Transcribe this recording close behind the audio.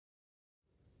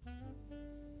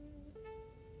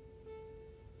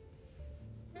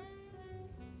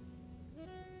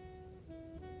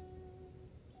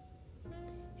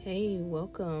Hey,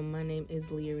 welcome. My name is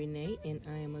Leah Renee, and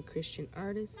I am a Christian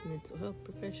artist, mental health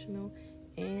professional,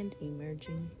 and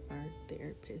emerging art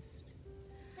therapist.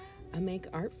 I make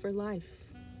art for life.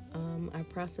 I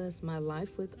process my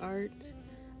life with art,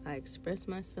 I express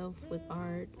myself with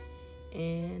art,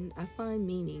 and I find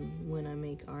meaning when I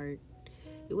make art.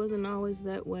 It wasn't always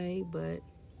that way, but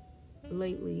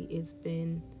lately it's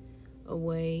been a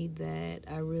way that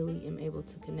I really am able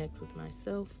to connect with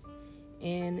myself,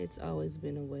 and it's always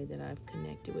been a way that I've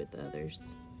connected with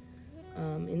others.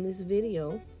 In this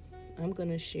video, I'm going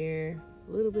to share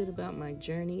a little bit about my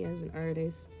journey as an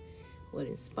artist, what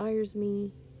inspires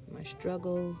me, my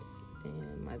struggles,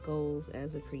 and my goals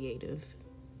as a creative.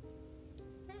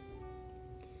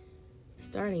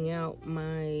 Starting out,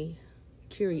 my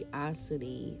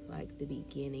curiosity, like the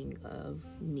beginning of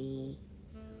me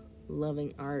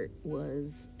loving art,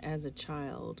 was as a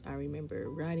child. I remember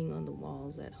writing on the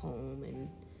walls at home, and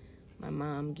my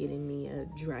mom getting me a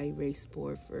dry erase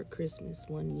board for Christmas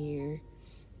one year,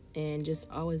 and just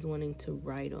always wanting to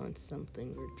write on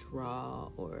something or draw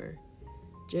or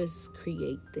just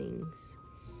create things.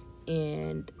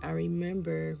 And I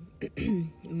remember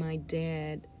my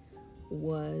dad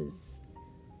was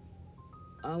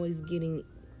always getting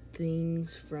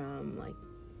things from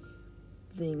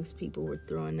things people were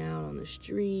throwing out on the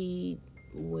street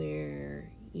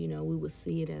where, we would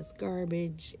see it as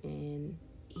garbage, and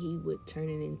he would turn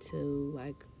it into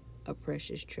a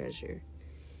precious treasure.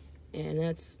 And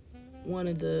that's one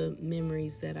of the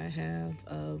memories that I have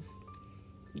of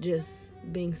just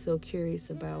being so curious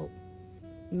about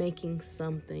making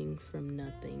something from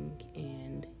nothing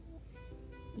and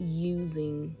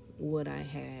using what I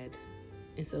had.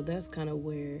 And so that's kind of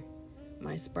where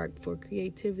my spark for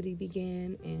creativity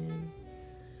began, and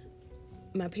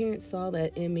my parents saw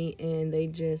that in me, and they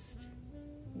just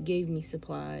gave me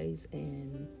supplies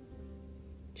and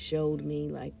showed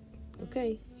me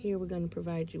okay, here, we're going to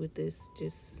provide you with this,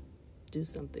 just do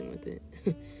something with it.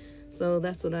 So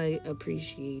that's what I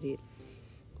appreciated.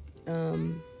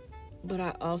 But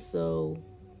I also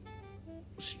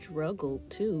struggled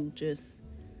too, just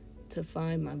to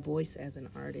find my voice as an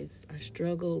artist. I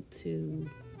struggled to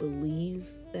believe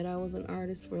that I was an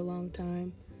artist for a long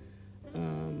time.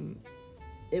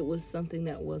 It was something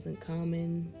that wasn't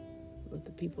common with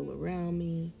the people around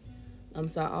me.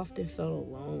 So I often felt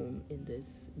alone in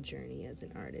this journey as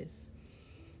an artist.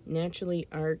 Naturally,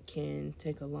 art can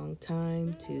take a long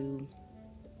time to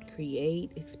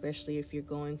create, especially if you're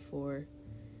going for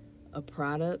a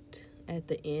product at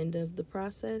the end of the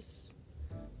process,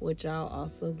 which I'll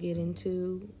also get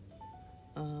into.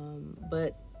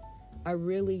 But I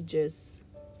really just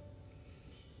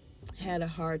had a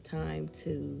hard time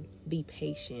to be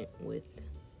patient with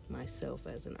myself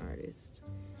as an artist,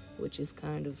 which is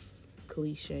kind of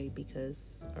cliche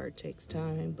because art takes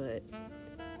time, but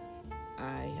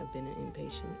I have been an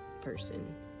impatient person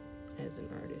as an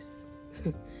artist.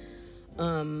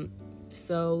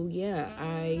 So yeah,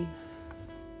 I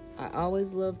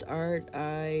always loved art.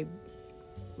 I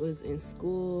was in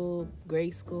school,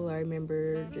 grade school. I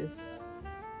remember just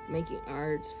making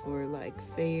art for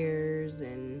fairs,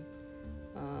 and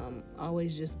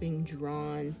always just being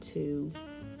drawn to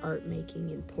art making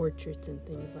and portraits and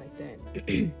things like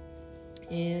that.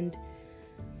 And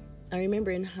I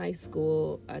remember in high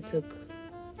school, I took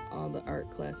all the art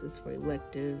classes for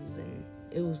electives, and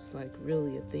it was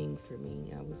really a thing for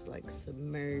me. I was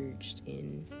submerged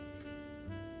in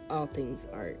all things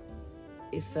art.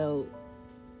 It felt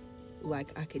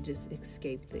like I could just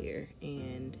escape there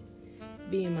and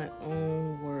be in my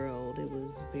own world. It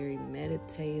was very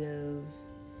meditative.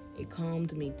 It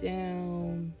calmed me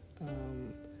down.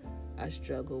 I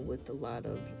struggled with a lot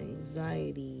of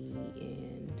anxiety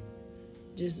and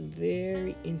just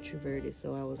very introverted.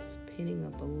 So I was pinning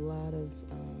up a lot of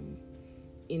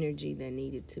energy that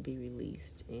needed to be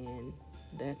released. And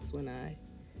that's when I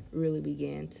really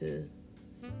began to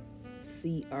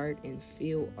see art and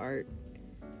feel art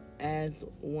as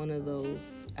one of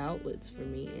those outlets for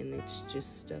me, and it's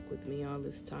just stuck with me all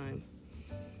this time.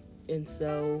 And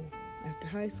so after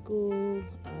high school,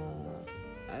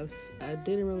 I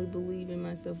didn't really believe in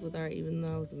myself with art, even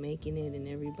though I was making it, and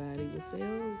everybody would say,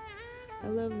 "Oh, I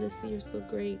love this, you're so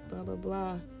great, blah blah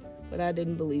blah." But I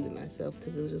didn't believe in myself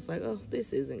because it was just "Oh,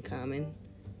 this isn't common,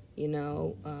 you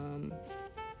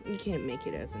can't make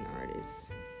it as an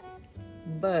artist."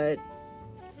 But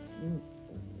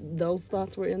those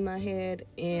thoughts were in my head,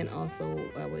 and also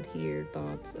I would hear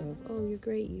thoughts of, "Oh, you're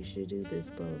great, you should do this,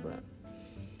 blah blah blah."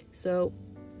 So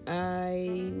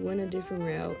I went a different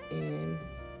route and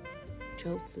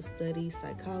chose to study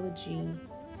psychology.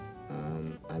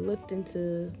 I looked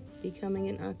into becoming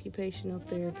an occupational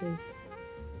therapist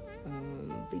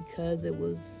because it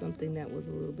was something that was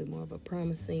a little bit more of a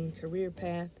promising career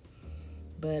path.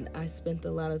 But I spent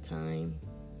a lot of time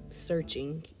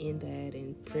searching in that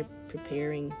and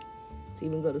preparing to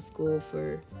even go to school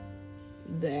for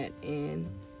that, and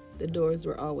the doors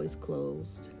were always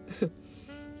closed.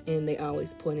 And they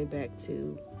always pointed back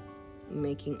to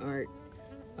making art.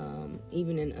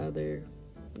 Even in other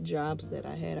jobs that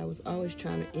I had, I was always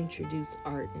trying to introduce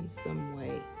art in some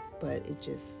way, but it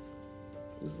just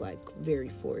was like very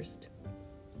forced.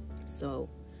 So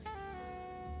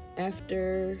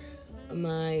after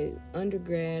my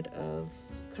undergrad of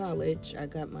college, I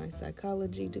got my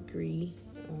psychology degree,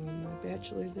 my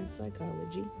bachelor's in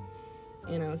psychology,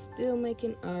 and I was still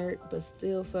making art, but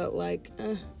still felt like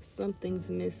something's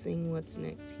missing. What's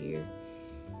next here?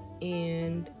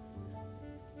 And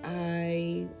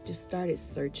I just started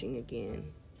searching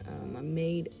again. I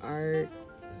made art.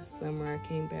 Summer I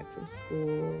came back from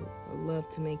school. I love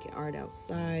to make art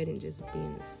outside and just be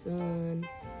in the sun,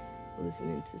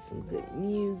 listening to some good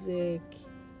music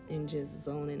and just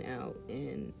zoning out.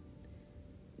 And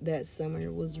that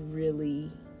summer was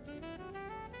really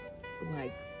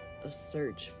like a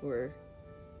search for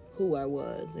who I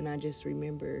was. And I just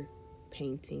remember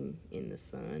painting in the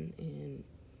sun and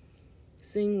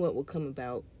seeing what would come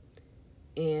about.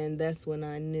 And that's when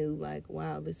I knew, like,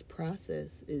 wow, this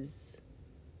process is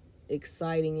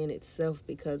exciting in itself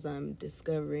because I'm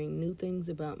discovering new things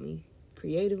about me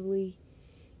creatively,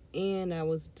 and I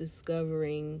was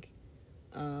discovering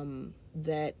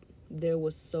that there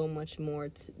was so much more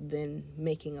than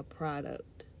making a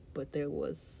product, but there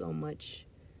was so much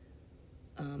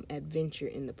adventure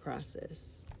in the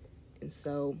process. And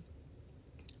so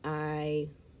I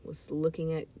was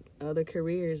looking at other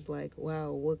careers like,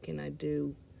 wow, what can I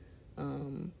do?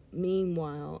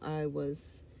 Meanwhile, I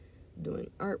was doing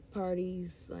art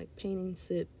parties, like painting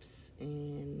sips,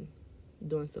 and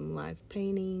doing some live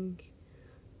painting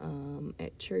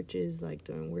at churches, like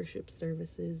during worship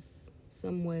services,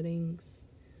 some weddings,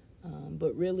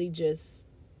 but really just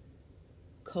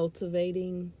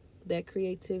cultivating that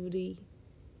creativity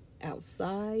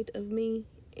outside of me,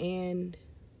 and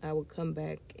I would come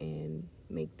back and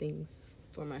make things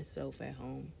for myself at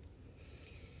home.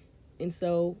 And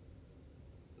so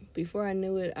before I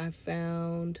knew it, I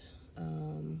found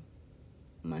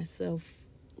myself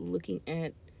looking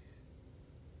at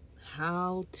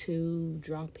how to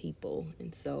draw people.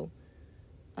 And so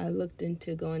I looked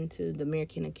into going to the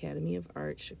American Academy of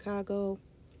Art, Chicago.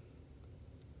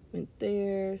 Went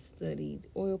there, studied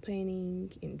oil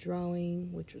painting and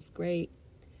drawing, which was great.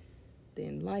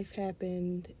 Then life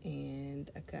happened, and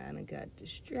I kind of got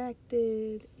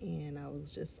distracted, and I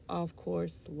was just off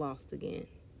course, lost again.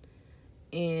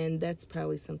 And that's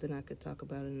probably something I could talk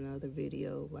about in another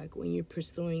video, like when you're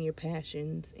pursuing your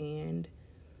passions and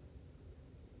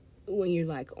when you're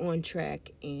like on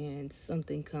track and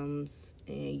something comes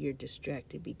and you're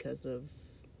distracted because of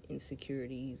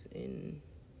insecurities and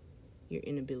your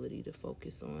inability to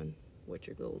focus on what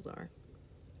your goals are.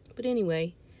 But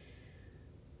anyway,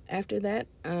 after that,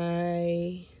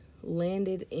 I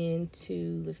landed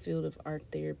into the field of art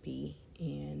therapy,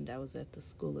 and I was at the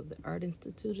School of the Art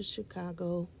Institute of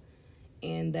Chicago,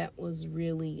 and that was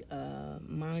really a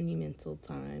monumental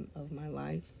time of my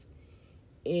life.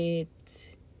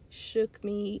 It shook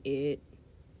me. It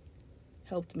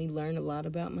helped me learn a lot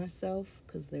about myself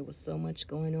because there was so much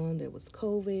going on. There was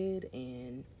COVID,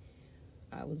 and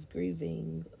I was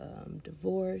grieving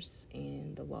divorce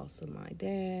and the loss of my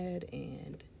dad,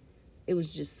 and it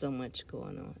was just so much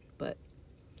going on. But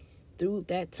through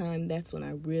that time, that's when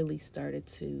I really started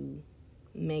to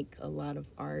make a lot of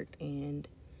art and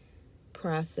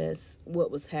process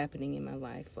what was happening in my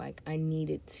life. Like, I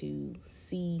needed to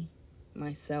see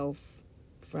myself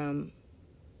from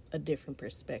a different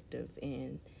perspective.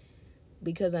 And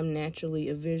because I'm naturally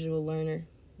a visual learner,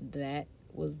 that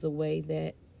was the way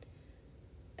that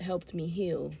helped me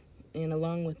heal. And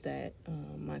along with that,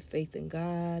 my faith in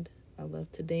God, I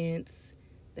love to dance,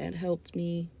 that helped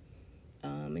me.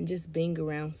 And just being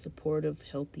around supportive,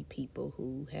 healthy people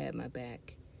who had my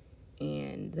back.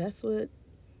 And that's what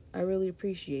I really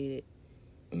appreciated.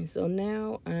 And so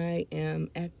now I am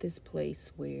at this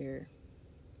place where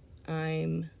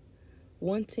I'm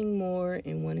wanting more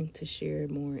and wanting to share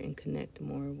more and connect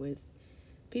more with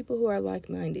people who are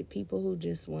like-minded, people who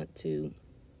just want to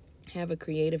have a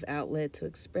creative outlet to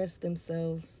express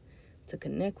themselves, to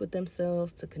connect with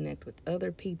themselves, to connect with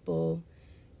other people,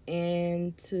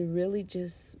 and to really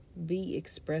just be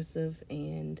expressive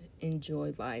and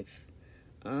enjoy life.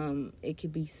 It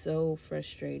could be so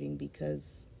frustrating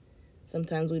because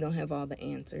sometimes we don't have all the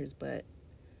answers, but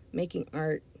making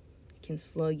art can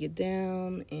slow you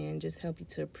down and just help you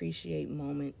to appreciate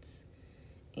moments.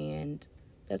 And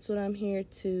that's what I'm here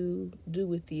to do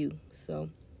with you. So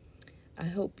I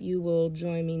hope you will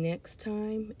join me next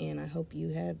time, and I hope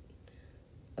you had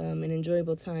an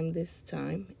enjoyable time this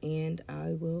time, and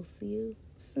I will see you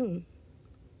soon.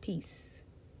 Peace.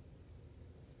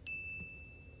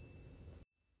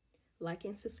 Like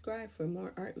and subscribe for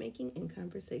more art making and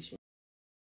conversation.